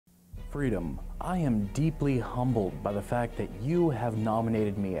Freedom, I am deeply humbled by the fact that you have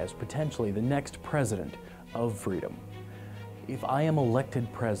nominated me as potentially the next president of Freedom. If I am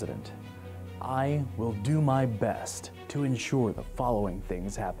elected president, I will do my best to ensure the following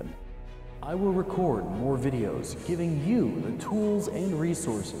things happen. I will record more videos giving you the tools and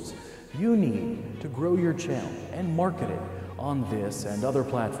resources you need to grow your channel and market it on this and other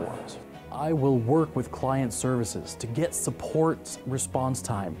platforms. I will work with client services to get support response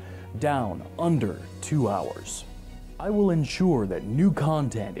time down under 2 hours. I will ensure that new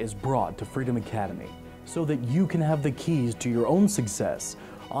content is brought to Freedom Academy so that you can have the keys to your own success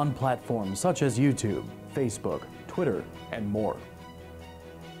on platforms such as YouTube, Facebook, Twitter, and more.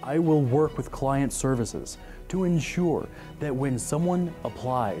 I will work with client services to ensure that when someone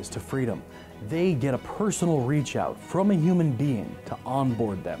applies to Freedom, they get a personal reach out from a human being to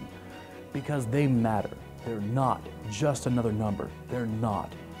onboard them because they matter. They're not just another number. They're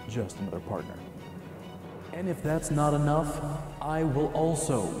not just another partner. And if that's not enough, I will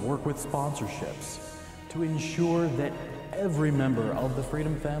also work with sponsorships to ensure that every member of the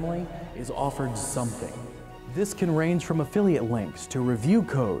Freedom family is offered something. This can range from affiliate links to review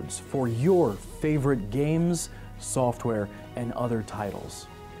codes for your favorite games, software, and other titles.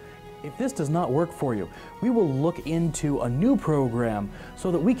 If this does not work for you, we will look into a new program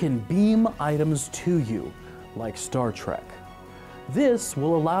so that we can beam items to you, like Star Trek. This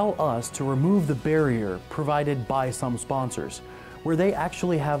will allow us to remove the barrier provided by some sponsors, where they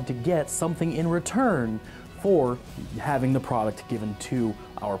actually have to get something in return for having the product given to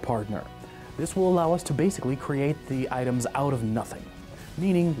our partner. This will allow us to basically create the items out of nothing,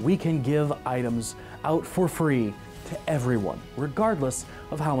 meaning we can give items out for free to everyone, regardless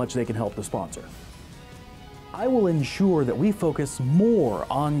of how much they can help the sponsor. I will ensure that we focus more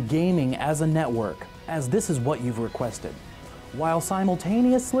on gaming as a network, as this is what you've requested, while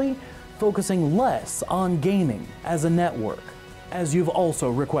simultaneously focusing less on gaming as a network, as you've also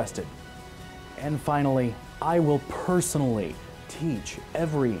requested. And finally, I will personally teach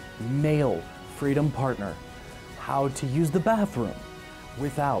every male Freedom partner how to use the bathroom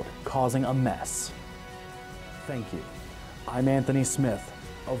without causing a mess. Thank you. I'm Anthony Smith.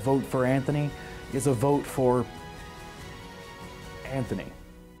 A vote for Anthony is a vote for Anthony.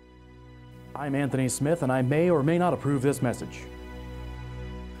 I'm Anthony Smith, and I may or may not approve this message.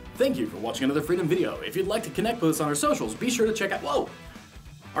 Thank you for watching another Freedom video. If you'd like to connect with us on our socials, be sure to check out,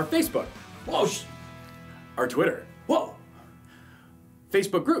 our Facebook, our Twitter,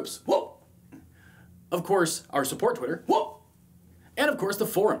 Facebook groups, of course, our support Twitter, and of course the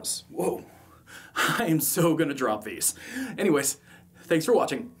forums, I am so gonna drop these. Anyways, thanks for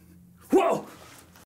watching.